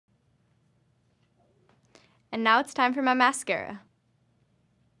And now it's time for my mascara.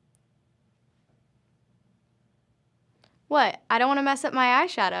 What? I don't want to mess up my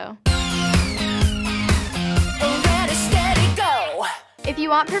eyeshadow. Ready, steady, go. If you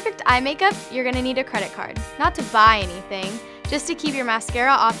want perfect eye makeup, you're gonna need a credit card. Not to buy anything, just to keep your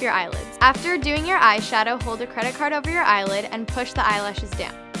mascara off your eyelids. After doing your eyeshadow, hold a credit card over your eyelid and push the eyelashes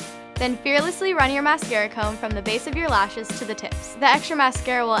down. Then fearlessly run your mascara comb from the base of your lashes to the tips. The extra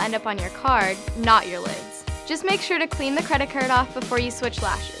mascara will end up on your card, not your lids. Just make sure to clean the credit card off before you switch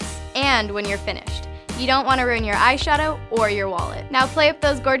lashes, and when you're finished. You don't want to ruin your eyeshadow or your wallet. Now play up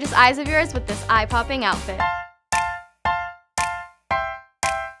those gorgeous eyes of yours with this eye-popping outfit.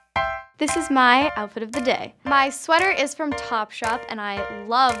 This is my outfit of the day. My sweater is from Topshop and I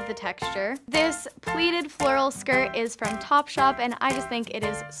love the texture. This pleated floral skirt is from Topshop and I just think it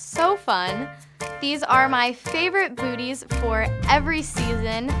is so fun. These are my favorite booties for every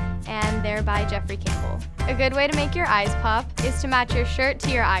season and they're by Jeffrey Campbell. A good way to make your eyes pop is to match your shirt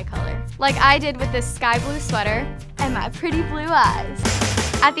to your eye color, like I did with this sky blue sweater and my pretty blue eyes.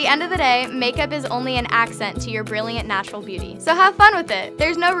 At the end of the day, makeup is only an accent to your brilliant natural beauty. So have fun with it.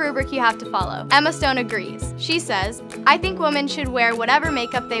 There's no rubric you have to follow. Emma Stone agrees. She says, I think women should wear whatever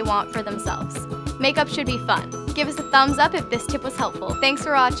makeup they want for themselves. Makeup should be fun. Give us a thumbs up if this tip was helpful. Thanks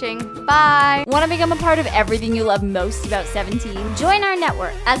for watching. Bye! Want to become a part of everything you love most about 17? Join our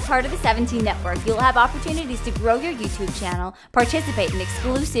network. As part of the 17 network, you'll have opportunities to grow your YouTube channel, participate in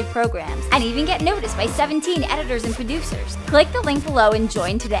exclusive programs, and even get noticed by 17 editors and producers. Click the link below and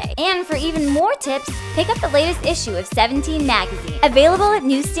join today. And for even more tips, pick up the latest issue of 17 magazine, available at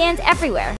newsstands everywhere.